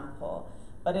example.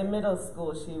 But in middle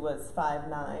school, she was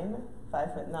 5'9".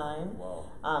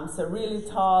 Wow. So really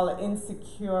tall,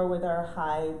 insecure with her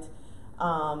height.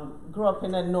 Grew up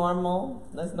in a normal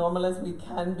as we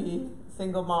can be,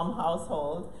 single mom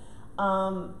household.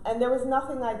 And there was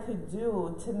nothing I could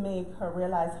do to make her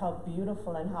realize how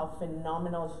beautiful and how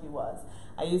phenomenal she was.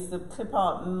 I used to clip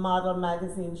out model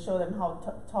magazines, show them how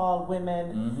tall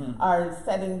women are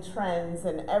setting trends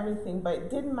and everything, but it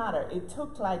didn't matter. It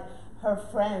took like her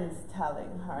friends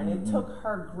telling her, and it took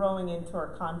her growing into her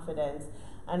confidence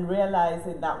and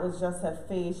realizing that was just a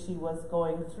phase she was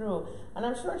going through. And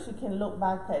I'm sure she can look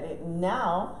back at it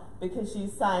now, because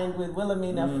she's signed with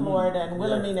Wilhelmina, Florida, and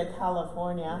Wilhelmina,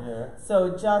 California. Yeah.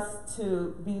 So just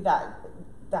to be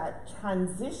that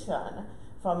transition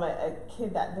from a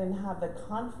kid that didn't have the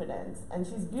confidence, and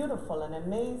she's beautiful and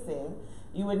amazing.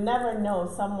 You would never know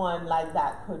someone like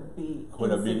that could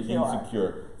have been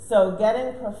insecure. So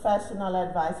getting professional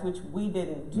advice, which we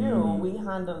didn't do, we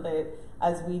handled it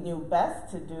as we knew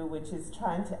best to do, which is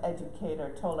trying to educate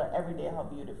her, told her every day how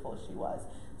beautiful she was.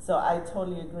 So I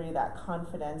totally agree that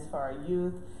confidence for our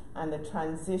youth and the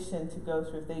transition to go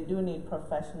through, if they do need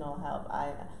professional help,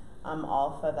 I'm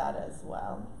all for that as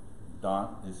well.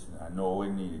 Don, listen, I know we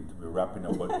needed to be wrapping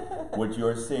up, but what you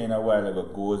were saying a while ago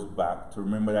goes back to,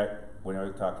 remember that when I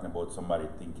was talking about somebody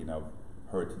thinking of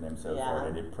hurting themselves Yeah.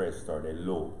 or they're depressed or they're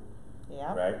low,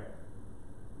 Yeah. right?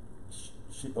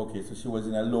 Okay, so she was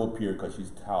in a low period because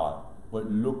she's tall. But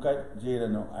look at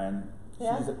Jada now, and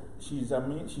Yeah. she's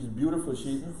amazing. She's beautiful.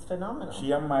 She's phenomenal.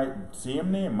 She and my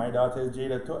same name. My daughter is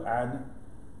Jada too, and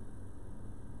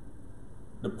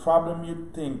the problem you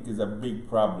think is a big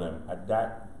problem at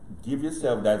that. Give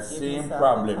yourself that same yourself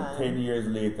problem the time. 10 years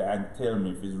later and tell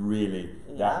me if it's really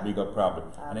Yeah. that big a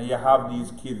problem. And then you have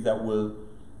these kids that will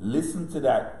listen to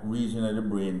that region of the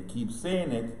brain, keep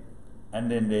saying it,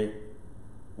 and then they,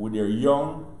 with their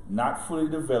young, not fully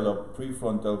developed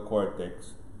prefrontal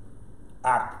cortex,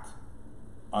 act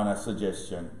on a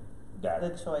suggestion that.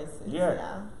 The choices. Yeah.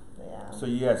 Yeah. Yeah. So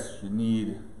yes, you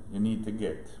need to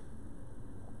get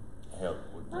help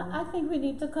with that. I think we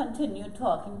need to continue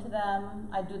talking to them.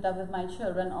 I do that with my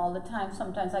children all the time.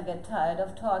 Sometimes I get tired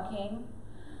of talking,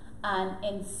 and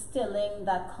instilling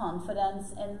that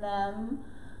confidence in them,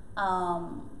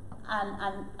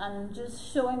 and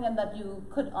just showing them that you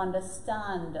could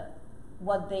understand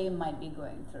what they might be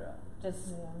going through.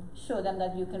 Just show them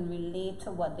that you can relate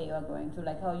to what they are going through.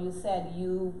 Like how you said,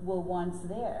 you were once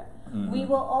there. Mm-hmm. We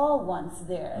were all once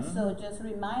there. Mm-hmm. So just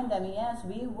remind them, yes,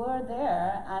 we were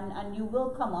there, and you will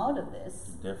come out of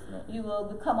this. Definitely. You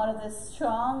will come out of this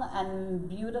strong and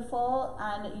beautiful,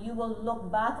 and you will look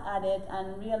back at it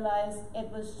and realize it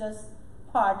was just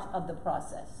part of the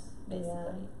process,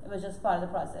 basically. It was just part of the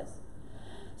process.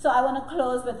 So I want to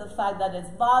close with the fact that it's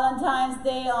Valentine's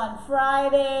Day on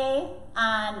Friday,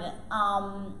 and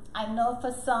I know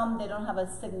for some they don't have a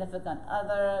significant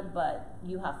other, but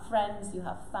you have friends, you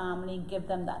have family. Give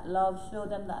them that love, show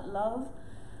them that love,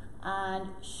 and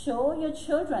show your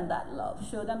children that love.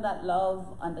 Show them that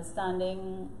love,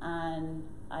 understanding, and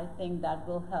I think that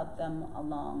will help them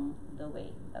along the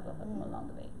way. That will help them along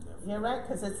the way. You're right,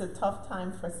 because it's a tough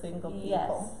time for single people.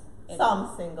 Yes. Some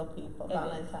single people, It is.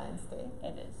 Valentine's Day.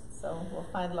 It is. So we'll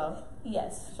find love.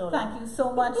 Yes. Show Thank them. you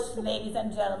so much, ladies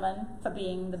and gentlemen, for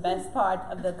being the best part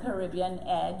of the Caribbean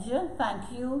Edge.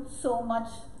 Thank you so much,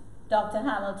 Dr.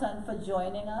 Hamilton, for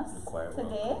joining us You're quite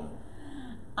today. welcome.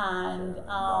 And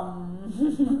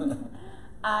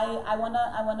I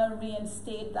wanna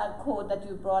reinstate that quote that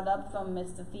you brought up from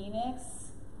Mr.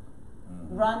 Phoenix.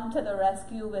 Mm-hmm. Run to the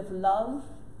rescue with love,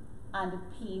 and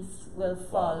peace will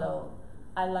follow.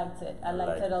 I liked it. I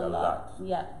liked it a lot.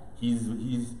 Yeah. He's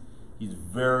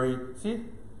very, see,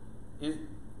 he's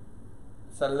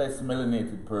a less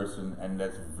melanated person, and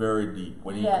that's very deep.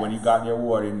 When he got the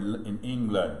award in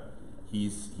England, he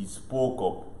spoke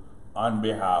up on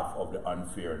behalf of the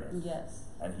unfairness. Yes.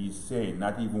 And he's saying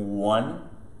not even one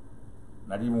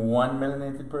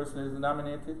melanated person is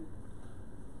nominated.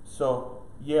 So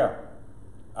yeah,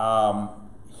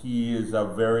 he is a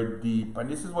very deep, and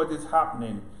this is what is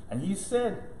happening. And he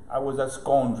said, I was a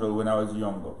scoundrel when I was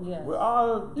younger. Yes. We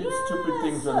all did stupid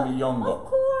things when we were younger. Of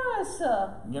course.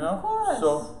 You know? Of course.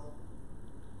 So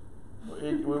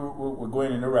we're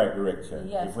going in the right direction.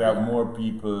 Yes, if we have we are. more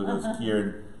people just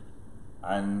caring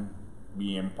and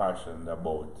being impassioned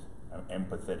about and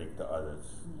empathetic to others.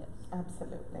 Yes.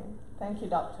 Absolutely. Thank you,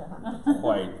 Dr. Hamilton.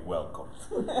 Quite welcome.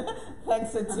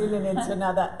 Thanks for tuning in to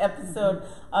another episode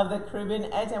of the Caribbean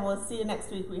Edge, and we'll see you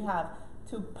next week. We have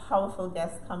 2 powerful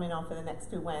guests coming on for the next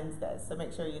 2 Wednesdays, so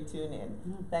make sure you tune in.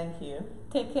 Thank you.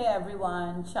 Take care,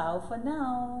 everyone. Ciao for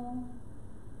now.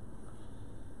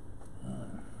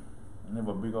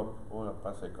 Never big up all the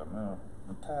Paseka.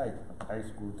 I'm tired. I'm high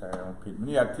school tired. I'm pin.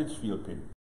 Me a Titchfield pin.